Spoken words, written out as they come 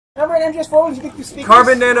Remember in MGS4 when you pick the speakers?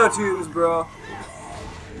 Carbon nanotubes, bro.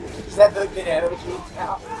 Is that the nanomachines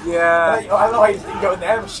now? Yeah. I don't know why you didn't go with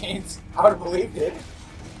nanomachines. I would have believed it.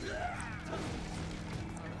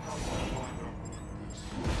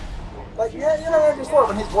 Like, yeah, you know, MGS4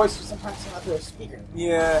 when his voice was sometimes came out through a speaker.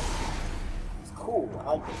 Yeah. It's cool.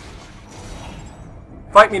 I like it.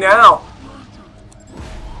 Fight me now.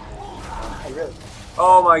 Hey, really?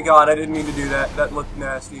 Oh my god, I didn't mean to do that. That looked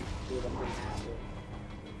nasty. Dude, I'm pretty nasty.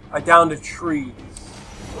 I downed a tree.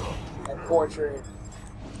 That portrait.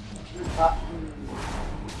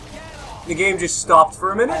 The game just stopped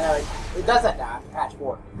for a minute? I know, it does that now after patch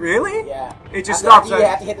 4. Really? Yeah. It just stops. You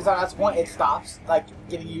have to hit this on that point, it stops, like,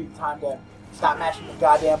 giving you time to stop mashing the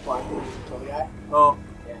goddamn button and kill the guy. Oh.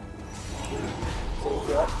 Yeah. So you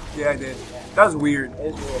feel it? Yeah, I did. Yeah. That was weird. It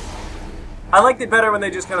is weird. I liked it better when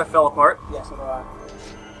they just kind of fell apart. Yeah, so do I.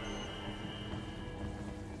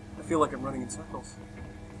 I feel like I'm running in circles.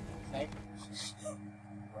 Snake?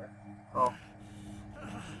 Where? Oh.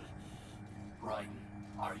 Right.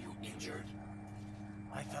 Are you injured?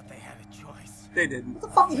 I thought they had a choice. They didn't. What the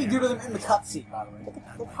fuck did he do to them in the cutscene, by the way?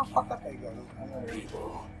 Look how fucked up they go.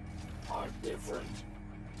 People are different.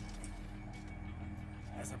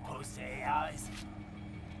 As opposed to AIs?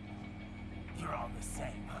 You're all the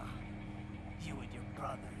same, huh? You and your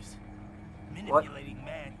brothers. Manipulating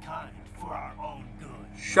mankind for our own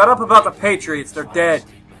good. Shut up about the Patriots. They're dead.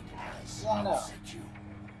 Yeah, I know.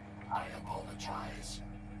 I apologize.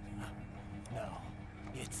 No.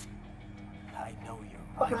 It's... I know you're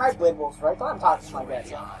Fucking right. right, Blade Wolf, right? Don't talk like that,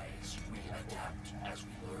 son. We adapt as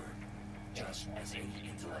we learn, just as any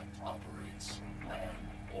intellect operates. Man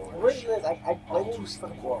or Well, where is this? Blade Wolf's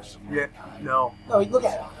fucking cool. Yeah. No. No, look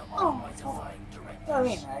at him. Oh, it's cool. You know what I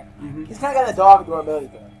mean, right? Mm-hmm. He's kind of got a dog durability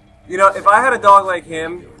to him. You know, if I had a dog like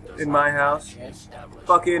him in my house,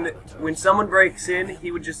 fucking, when someone breaks in,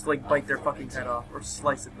 he would just, like, bite their fucking head off or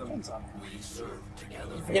slice at them. Chainsaw.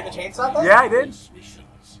 You forget the chainsaw thing? Yeah, I did.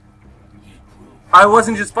 I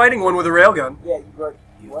wasn't just fighting one with a railgun. Yeah, you were.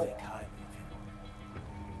 What? Think highly of him.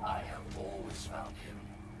 I have always found him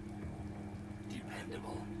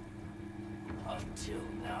dependable. Until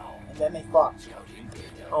now. And then they fucked. Scouting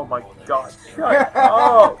data Oh my for the god. next Shut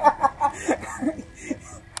up.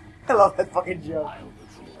 I love that fucking joke.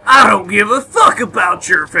 I don't give a fuck about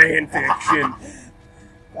your fan fiction.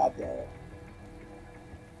 God damn it.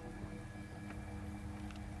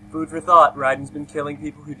 Food for thought. Raiden's been killing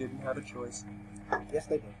people who didn't have a choice. Yes,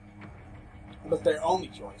 they did. But their only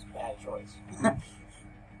choice. Bad choice.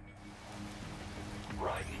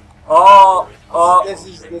 Right. Oh, oh, This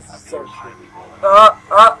is so stupid.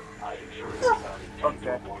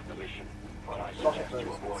 Okay.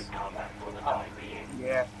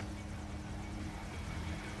 Yeah.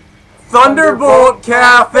 Thunderbolt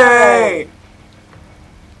Cafe!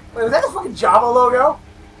 Wait, was that the fucking Java logo?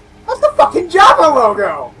 That's the fucking Java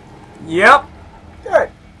logo! Yep.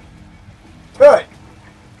 Good. Good.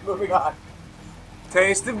 Moving on.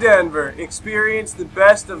 Taste of Denver. Experience the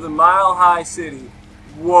best of the Mile High City.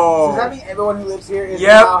 Whoa. So does that mean everyone who lives here is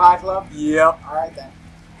Yep. in the Mile High Club? Yep. Alright then.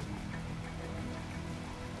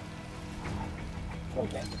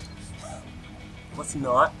 Okay. What's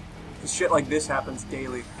not? 'Cause shit like this happens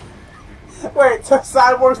daily. Wait, so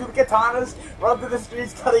cyborgs with katanas run through the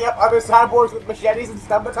streets cutting up other cyborgs with machetes and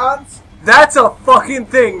stun batons? That's a fucking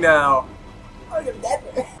thing now. Oh, you're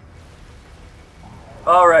dead.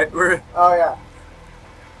 Alright, we're... Oh, yeah.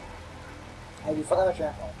 Hey, you forgot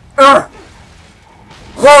your phone.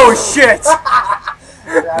 Whoa, shit! I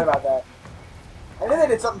forgot about that. I knew they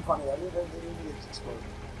did something funny. I knew they did explode.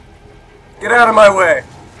 Get out of my way.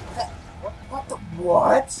 What the...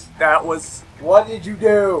 What? That was... What did you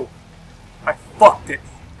do? I fucked it.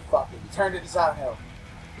 Fuck it. You turned it to Silent Hill.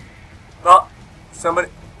 Well, somebody...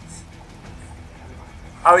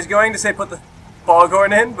 I was going to say put the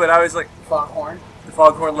foghorn in, but I was like... Foghorn. The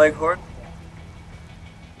foghorn leghorn.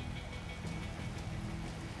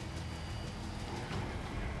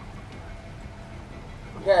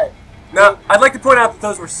 Okay. Now, I'd like to point out that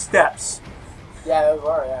those were steps. Yeah, those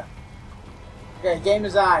were, yeah. Okay, game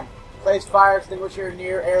design. Place fire extinguisher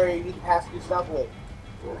near area you need to pass through stealthily.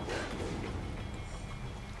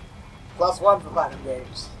 +1 for platinum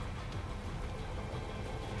games.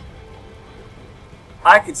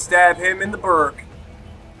 I could stab him in the burk.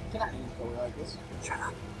 You cannot use it like this. Shut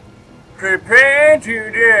up. Prepare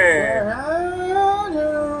to die.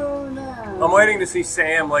 I'm waiting to see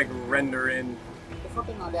Sam, like, render in. The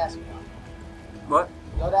fucking Audacity on. What?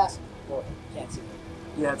 The Audacity. Well, you can't see it.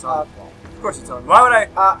 Yeah, it's on. Okay. Of course it's on. Why would I...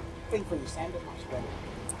 Thing for you, Sam doesn't watch render.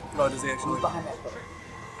 Oh, does he actually? Who's behind that pillar?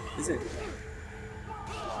 Is it?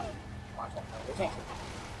 Watch that pillar. They can't see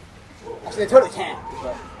Actually, they totally can.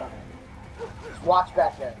 But, just watch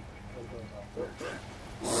back there.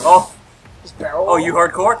 Oh. Just barrel. Oh, you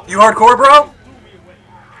hardcore? You hardcore, bro?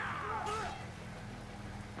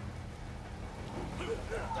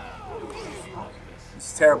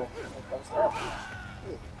 This is terrible. That was terrible.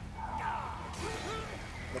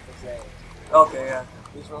 Okay, yeah.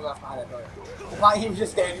 He just rolled off behind that door. Not he was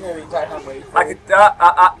just standing there the entire time waiting for I it. could.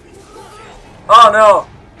 Oh no,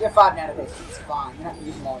 You have 5 mana base. It's fine. You're not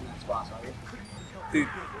using them all in that spot, are you?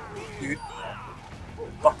 dude.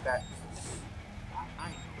 Fuck that.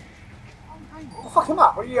 Well, fuck him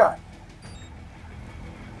up. What are you doing?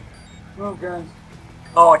 Move, guns.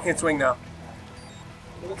 Oh, I can't swing now.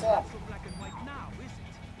 Look at that.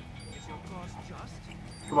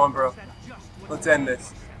 Come on, bro. Let's end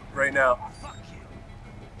this right now.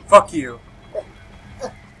 Fuck you.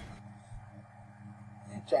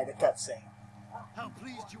 Tried to cut scene. How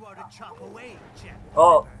pleased you are to chop away, Jack.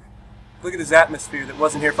 Oh, look at this atmosphere that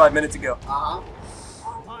wasn't here 5 minutes ago.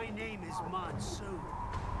 My name is Monsoon,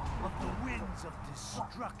 of the winds of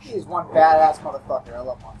destruction. He's one badass motherfucker. I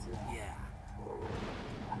love Monsoon. Yeah,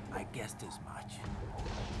 I guessed as much.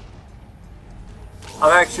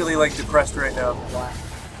 I'm actually like depressed right now. Why?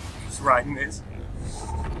 Just riding this.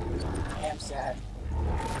 I am sad.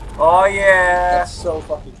 Oh yeah. That's so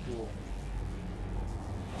fucking cool.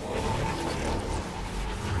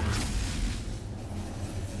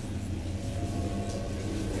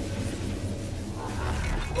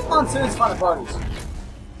 Monsoon's fun at parties.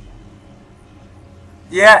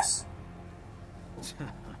 Yes.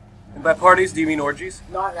 And by parties, do you mean orgies?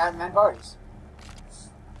 Not at men parties.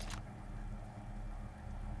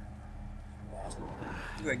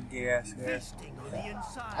 You like gay ass hair. Feasting on the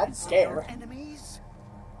inside I'm of scared. your enemies.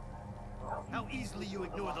 How easily you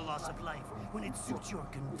ignore the loss of life when it suits your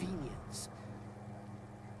convenience.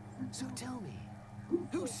 So tell me,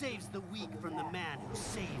 who saves the weak from the man who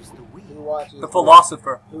saves the weak? Who watches The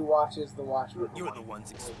philosopher. Who watches the Watchmen? You're the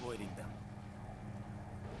ones exploiting them.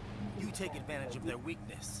 You take advantage of their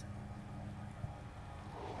weakness.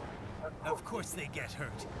 Of course they get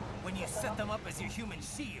hurt when you set them up as your human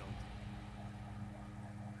shield.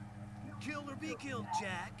 Kill or be killed,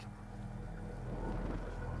 Jack.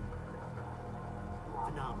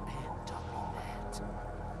 Phnom Penh taught me that.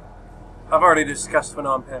 I've already discussed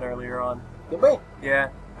Phnom Penh earlier on. Did we? Yeah.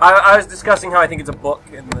 I was discussing how I think it's a book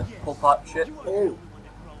and the Pol Pot shit. Ooh.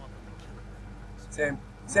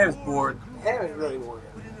 Sam's bored. Sam is really warrior.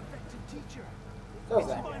 But an effective teacher. So is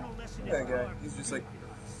that guy. Final lesson That is guy. hard. He's just like,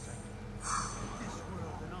 This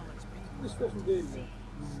world and all its people. Just special day, man.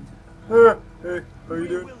 hey, how you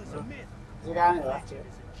doing? Will is a myth. Is there a guy on the left here? Is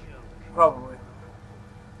a joke. Probably.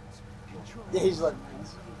 Control Yeah, he's like, man, this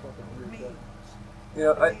is fucking weird guy. You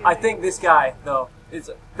know, I think this guy though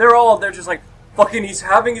they're just like fucking. He's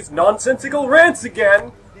having his nonsensical rants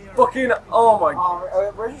again. Fucking. Oh my.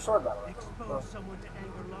 Where's your sword, by the way? expose someone to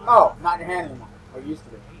anger long. Oh, not in your hand anymore. Or used to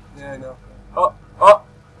be. Yeah, I know. Oh.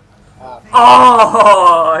 Uh,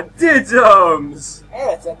 Oh, diddums!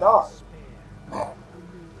 hey, it's a dog.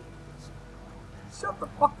 Shut the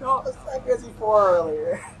fuck up. That's like Busy 4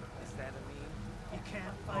 earlier. Is that a meme? You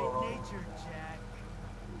can't fight nature, Jack.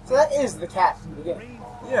 So that is the cat from the beginning. Rain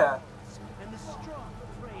Yeah. and the strong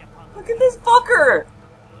prey upon the Look at this fucker!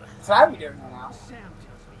 So I'd be doing that now. Sam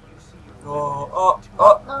tells me you see your Oh,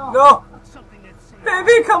 No. no! something that says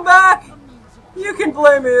Baby, come back! You can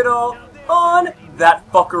blame it all on that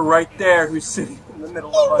fucker right there who's sitting in the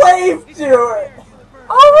middle of us. Wave to it!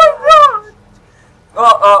 Oh my god!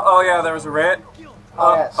 Oh, yeah, there was a rant.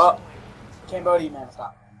 Oh, yes. Cambodia, man,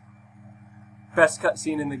 stop. Best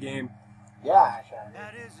cutscene in the game. Yeah, actually.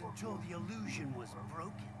 that is until the illusion was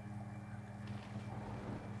broken.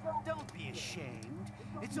 Don't be ashamed.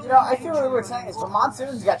 It's You know, I feel what we're saying is, but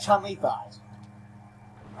Monsoon's got Chun-Li thighs.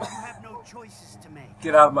 You have no choices to make.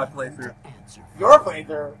 Get out of my playthrough. Answer. Your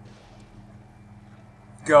playthrough.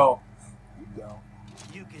 Go. You go.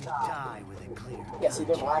 You can die with a clear. Yeah, see,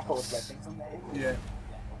 they're black holes that things someday. Yeah.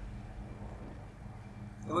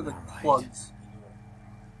 They look like Alright. plugs.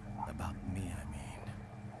 About me, I mean.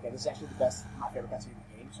 Okay, this is actually the best, my favorite cutscene in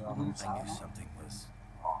the game, so I'm I excited. knew something was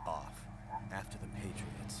off. After the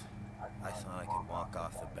Patriots, I thought I could walk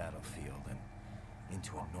off the battlefield and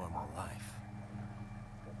into a normal life.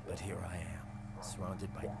 But here I am,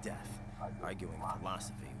 surrounded by death, arguing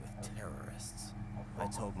philosophy with terrorists. I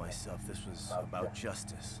told myself this was about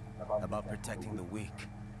justice, about protecting the weak.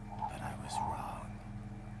 But I was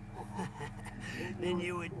wrong. Then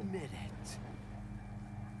you admit it.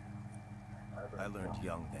 I learned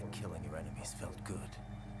young that killing your enemies felt good.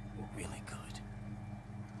 Really good.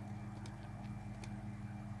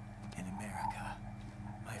 In America,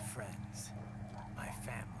 my friend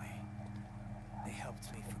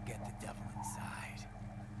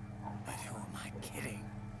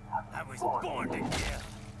was born to kill.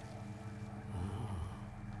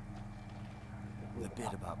 The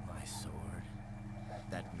bit about my sword,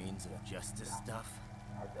 that means of justice stuff,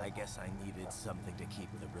 I guess I needed something to keep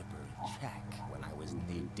the Ripper in check when I was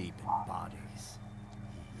knee-deep in bodies.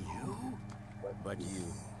 You? But you,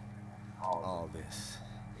 all this,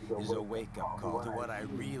 is a wake-up call to what I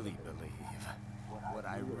really believe, what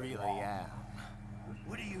I really am.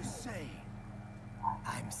 What are you saying?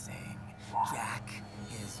 I'm saying Jack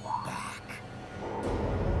is back.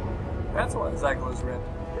 That's why Zyklon is red.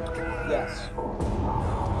 Yes.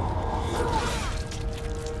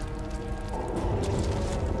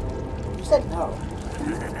 You said no.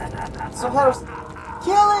 Sometimes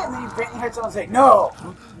kill it, and then you faintly heard someone say no.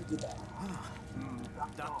 You did that.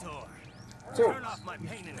 Doctor, Two. turn off my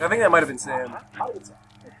pain and I think that might have been Sam. How did it say?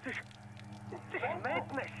 this is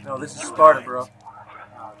madness. No, this is Sparta, bro.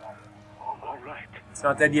 All right. It's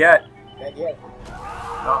not dead yet. Dead yet.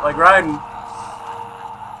 Not like Raiden.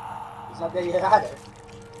 He's not dead yet either.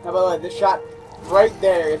 Now, by the way, this shot right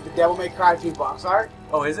there is the Devil May Cry 2 box art.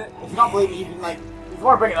 Oh, is it? If you don't believe me, you can, like, if you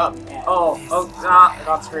want to bring it up, man. Like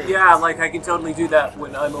on screen. Yeah, like I can totally do that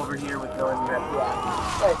when I'm over here with no internet.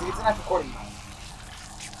 Yeah. Right, it's a nice recording.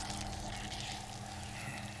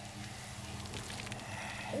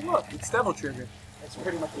 Hey, look, it's Devil Trigger. It's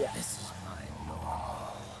pretty much, yeah. This is my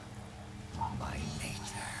normal, my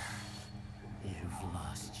nature. You've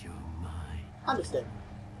lost your mind. Understood.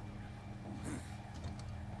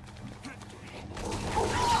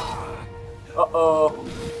 Uh-oh.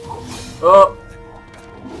 Oh,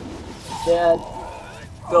 Dead.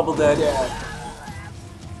 double dead. Dead.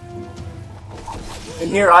 And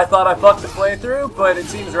here, I thought I fucked the playthrough, but it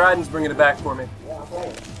seems Raiden's bringing it back for me. Yeah,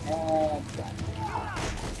 okay. And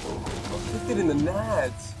Look it in the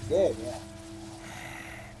nads. dead, yeah.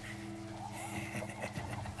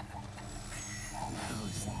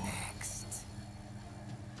 Who's next?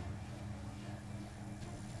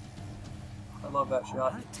 I love that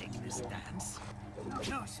shot. I'm taking a stance. No,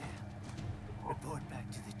 sir. Report back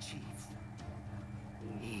to the chief.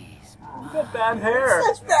 He's You got bad hair.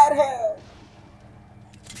 Such bad hair.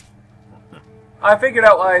 I figured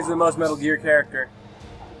out why he's the most Metal Gear character.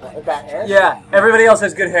 Bad hair? Yeah, everybody else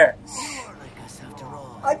has good hair. more like us after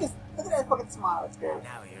all. I just, look at that fucking smile. It's great.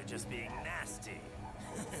 Now you're just being nasty.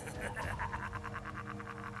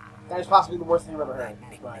 That is possibly the worst thing I've ever heard.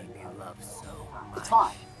 Nickname But you love so much. it's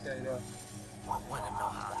fine. Yeah, you know. Want to know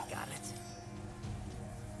how I got it?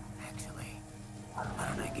 Actually, why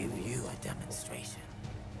don't I give you a demonstration?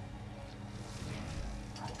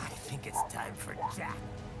 I think it's time for Jack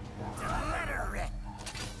to let her rip.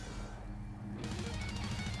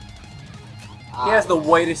 He has the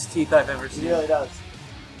whitest teeth I've ever He seen. really does.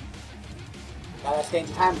 Got that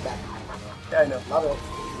Strange Times back. Yeah, I know. Love it.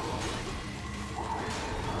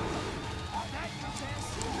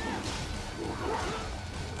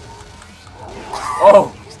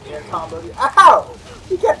 Oh! Air combo. Ow!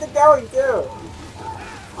 He kept it going too.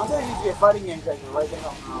 I'm telling you, to be a fighting game character right there.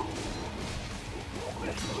 Oh,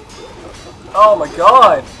 Oh my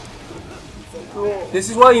god! so cool. This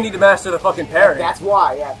is why you need to master the fucking parry. That's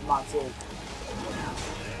why, yeah, Monsoon.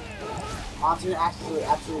 Monsoon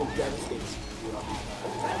absolutely devastates.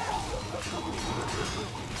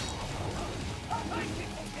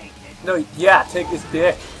 No, yeah, take this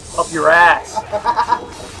dick up your ass.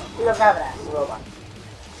 He doesn't have an ass, he's a robot.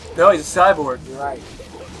 No, he's a cyborg. You're right.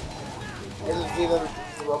 This is either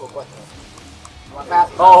the robot quick. You want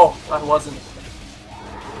fast? Oh, I wasn't.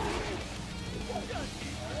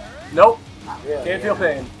 Nope, Not really. can't feel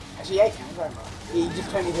pain. Actually, yeah, you can. He just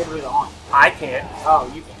turned his inhibitor on. I can't.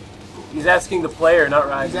 Oh, you can. He's asking the player, not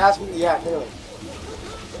He's Raiden. asking, yeah, clearly.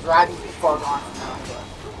 Riding far gone from now.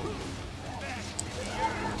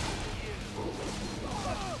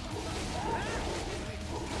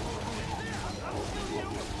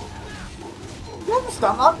 You have a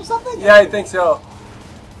stun lock or something? Yeah, I think so.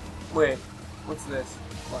 Wait, what's this?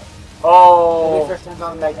 What? When Oh. he first turns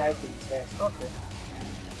on the magnetic thing, it's there. Okay.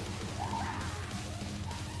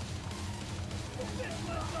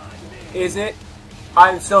 Is it?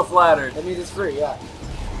 I'm so flattered. That means it's free, yeah.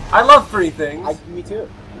 I love free things. Me too.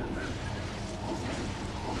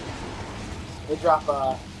 They drop,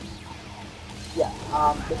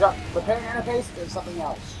 they drop repairing interface or something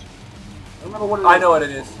else. I don't remember what it is. I know what it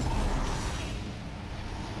is.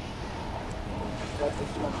 That's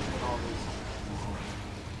what's going on with all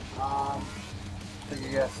these. Take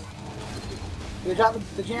a guess. They drop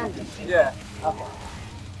the jam gun. Yeah. Okay.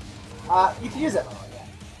 You can use it. Yeah.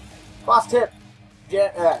 Boss tip.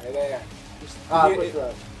 There. Just, quick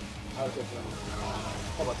throw. Quick throw.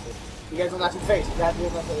 How about this? You guys don't got your face. You guys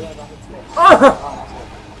don't got your face. Oh, that's good.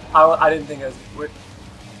 I didn't think I was.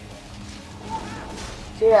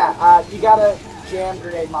 So yeah, you gotta jam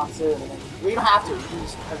grenade monsoon, and then we don't have to. You can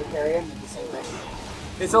just perfect parry him and do the same thing.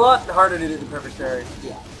 It's a lot harder to do the perfect parry.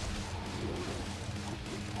 Yeah.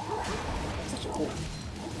 Such a cool.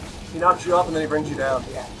 He knocks you up and then he brings you down.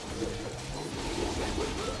 Yeah.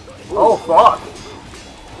 Oh fuck!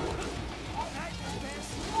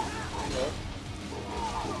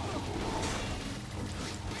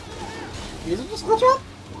 Music just glitch up?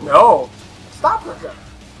 No. Stop glitch up.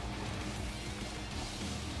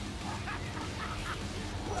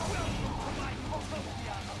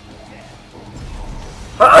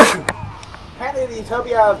 Apparently the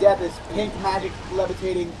Utopia of Death is pink magic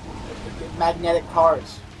levitating magnetic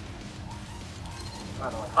cars. By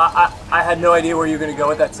the way. I had no idea where you were gonna go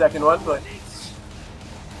with that second one, but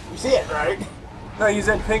You see it, right? no, you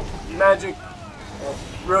said pink magic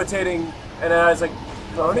rotating, and then I was like,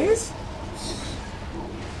 ponies?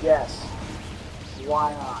 Yes.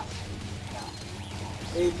 Why not?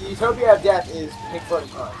 No. The Utopia of Death is pink floating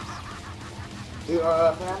cars. You clear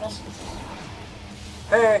on this?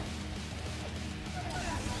 Hey,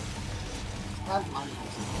 Have mine.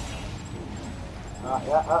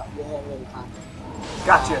 Yeah, time.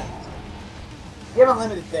 gotcha. You have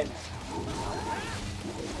unlimited thing.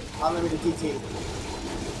 Unlimited TT.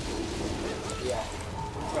 Yeah.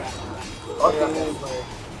 Okay.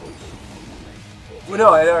 Well, no,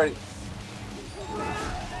 I already.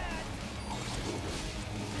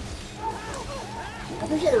 I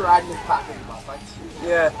appreciate the riding this platform in boss fights.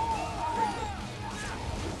 Yeah.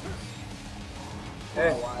 I don't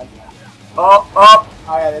know Hey. why. Oh,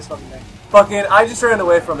 Oh yeah, this fucking thing. fucking! I just ran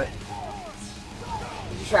away from it.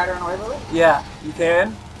 Did you try to run away with it? Yeah, you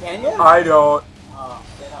can. Can you? I don't. Oh,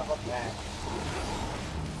 yeah, no, fuck that.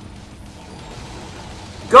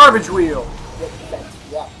 Garbage wheel.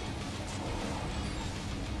 Yeah.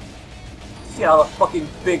 See how fucking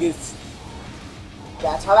big it's.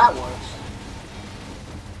 That's how that works.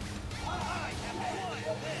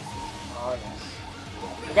 Oh,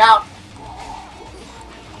 yes. Look out!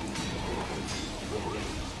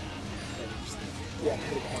 Yeah,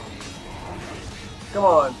 pretty cool. Come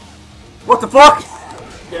on. What the fuck?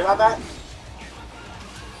 Good about that?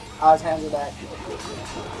 Oh, his hands are back.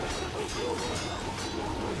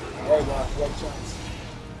 There you go. You had a chance.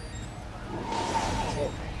 That's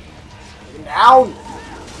it. Take him down!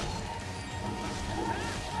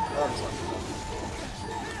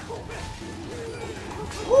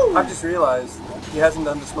 Woo! I've just realized he hasn't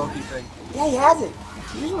done the smoky thing. Yeah, he has it.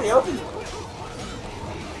 Usually he opens it.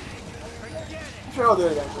 I'm sure he'll do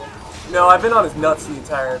it eventually. No, I've been on his nuts the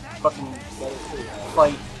entire fucking That is true.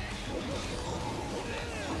 fight.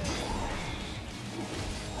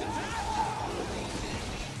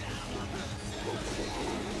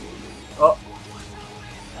 Oh,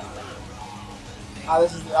 Oh,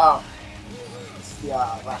 this is the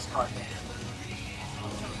last card thing.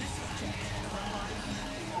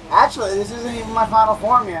 Actually, this isn't even my final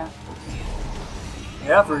form yet.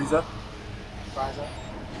 yeah, Frieza. Frieza.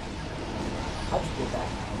 I just did that.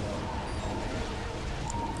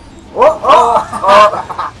 Whoa!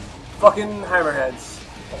 Oh! Fucking hammerheads.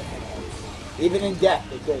 Even in death,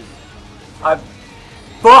 they did.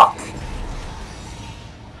 Fuck!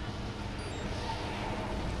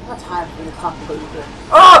 No time for the complicated thing.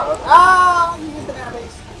 Oh! Ah! You used the mana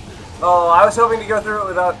base. Oh, I was hoping to go through it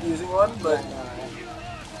without using one, but I know, right?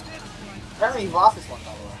 Apparently, you've lost this one,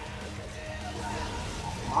 by the way.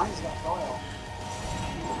 Mine's got foil.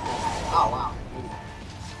 Oh, wow.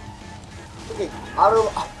 Okay, auto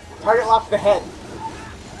target lock the head.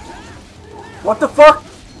 what the fuck?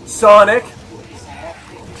 Sonic?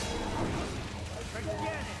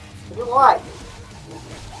 Look at why.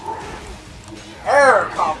 Air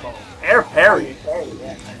combo. Air parry. Parry,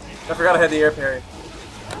 yeah. I forgot I had the air parry.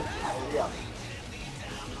 There you go.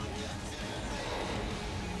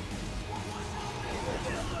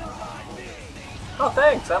 Oh,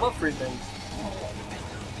 thanks. I love free things.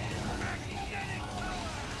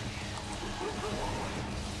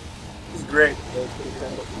 This is great.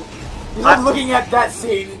 He's like looking at that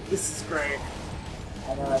scene. This is great.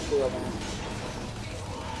 I know that feel, man.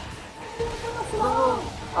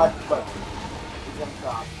 But he's gonna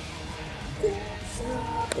drop.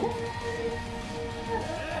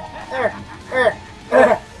 There.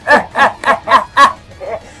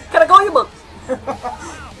 Can I call you books?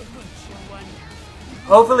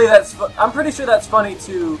 Hopefully that's. I'm pretty sure that's funny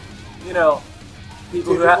to, you know,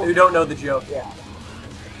 people who don't know the joke. Yeah.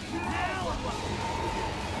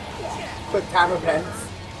 Quick time events.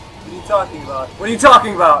 What are you talking about? What are you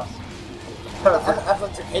talking about? That's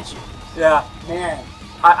what to hit you. Yeah, Man.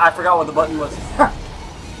 I forgot what the button was.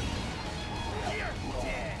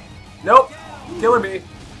 Nope. Killer Bee.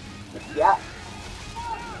 Yeah.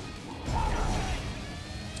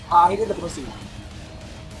 He did the pussy one.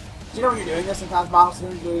 Do you know when you're doing this? Sometimes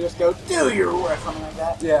monsters will just go, do your work, something like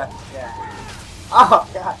that. Yeah. Yeah. Oh,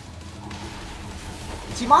 God.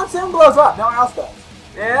 See, Monsoon blows up. No one else does.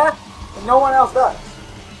 Yeah? And no one else does.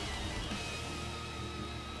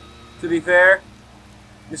 To be fair,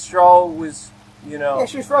 Mistral was, you know... Yeah,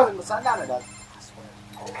 she was frozen, but Sundowner does.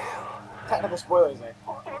 Technical spoilers there.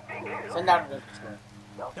 Sundowner does.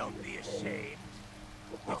 Don't be ashamed.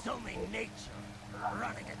 It's only nature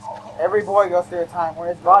running its course. Every boy goes through a time where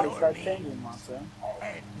his body starts changing, Monsoon.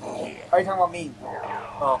 And here, Are you talking about me?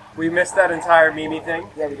 Oh, we missed that entire Mimi thing.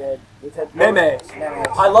 Yeah, we did. We said Memes. Memes.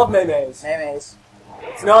 I love memes. Memes.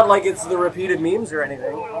 It's not like it's the repeated memes or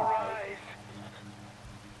anything.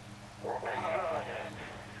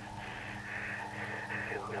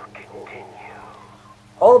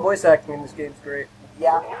 All the voice acting in this game is great.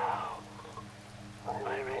 Yeah.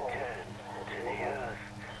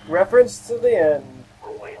 Reference to the end.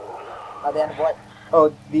 The end of what?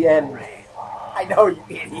 Oh, the end. I know, you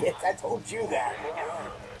idiots. I told you that.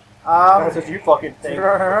 That's what you fucking think.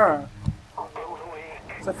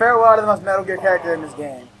 So farewell to the most Metal Gear character in this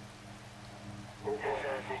game.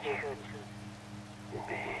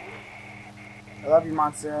 I love you,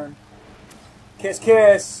 Monsoon. Kiss,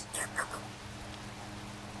 kiss.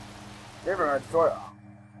 You're ever heard story?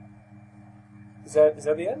 Is that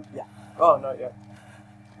the end? Yeah. Oh, not yet.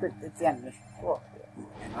 It's the end of the mission. Cool.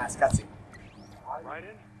 Last cutscene. right in.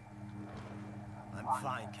 I'm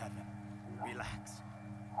fine, Kevin. Relax.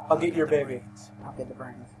 I'll get your baby. I'll get the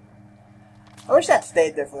brains. I wish that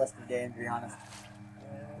stayed there for the rest of the game, to be honest.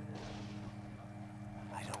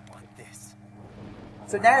 I don't want this.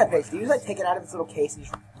 So Nana Paste, do you like take it out of its little case and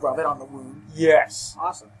just rub it on the wound? Yes.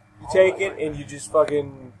 Awesome. You take it and you just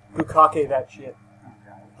fucking bukake that shit.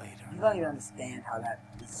 Later. You don't even understand how that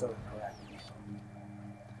is so incorrect.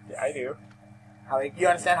 Yeah, I do. You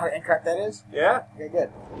understand how incorrect that is? Yeah? Okay,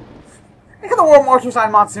 good. Look at the World Mortar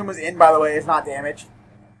sign Monsoon was in, by the way, is not damaged.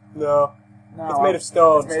 No. No. It's made of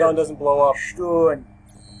stone. It's made Stone of doesn't blow up. stone.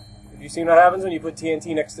 Have you seen what happens when you put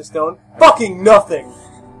TNT next to stone? Fucking nothing!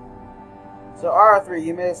 So R3,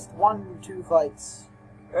 you missed 2 fights.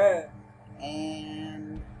 Eh.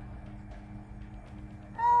 And...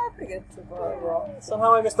 pretty good so far overall.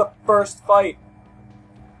 Somehow I missed the first fight.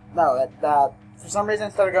 No, that, for some reason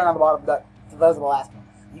instead of going on the bottom, those are the last ones.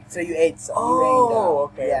 So you ate some.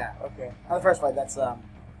 Oh, okay. Yeah. Okay. On the first fight, that's,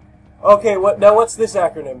 Okay, what's this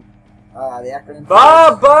acronym? the acronym.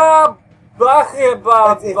 Ba ba ba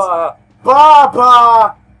ba It's- ba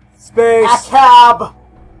Baba space. Akab.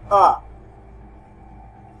 Baba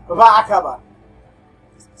Akaba.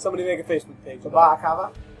 Somebody make a Facebook page. Baba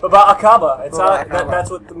Akaba. Baba Akaba. It's Baba not, Akaba. that's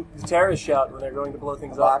what the terrorists shout when they're going to blow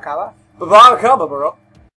things Baba up. Akaba. Baba Akaba, bro.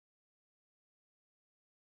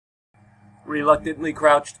 Reluctantly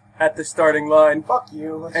crouched at the starting line. Fuck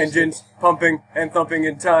you. Let's just- Engines pumping and thumping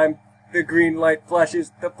in time. The green light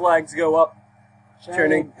flashes, the flags go up.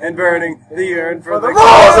 Churning and burning the urn for the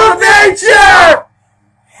laws of nature!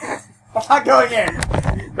 I'm not going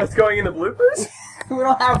in. That's going in the bloopers? We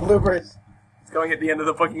don't have bloopers. It's going at the end of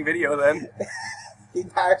the fucking video then. The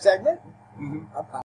entire segment? Mhm. I'm fine.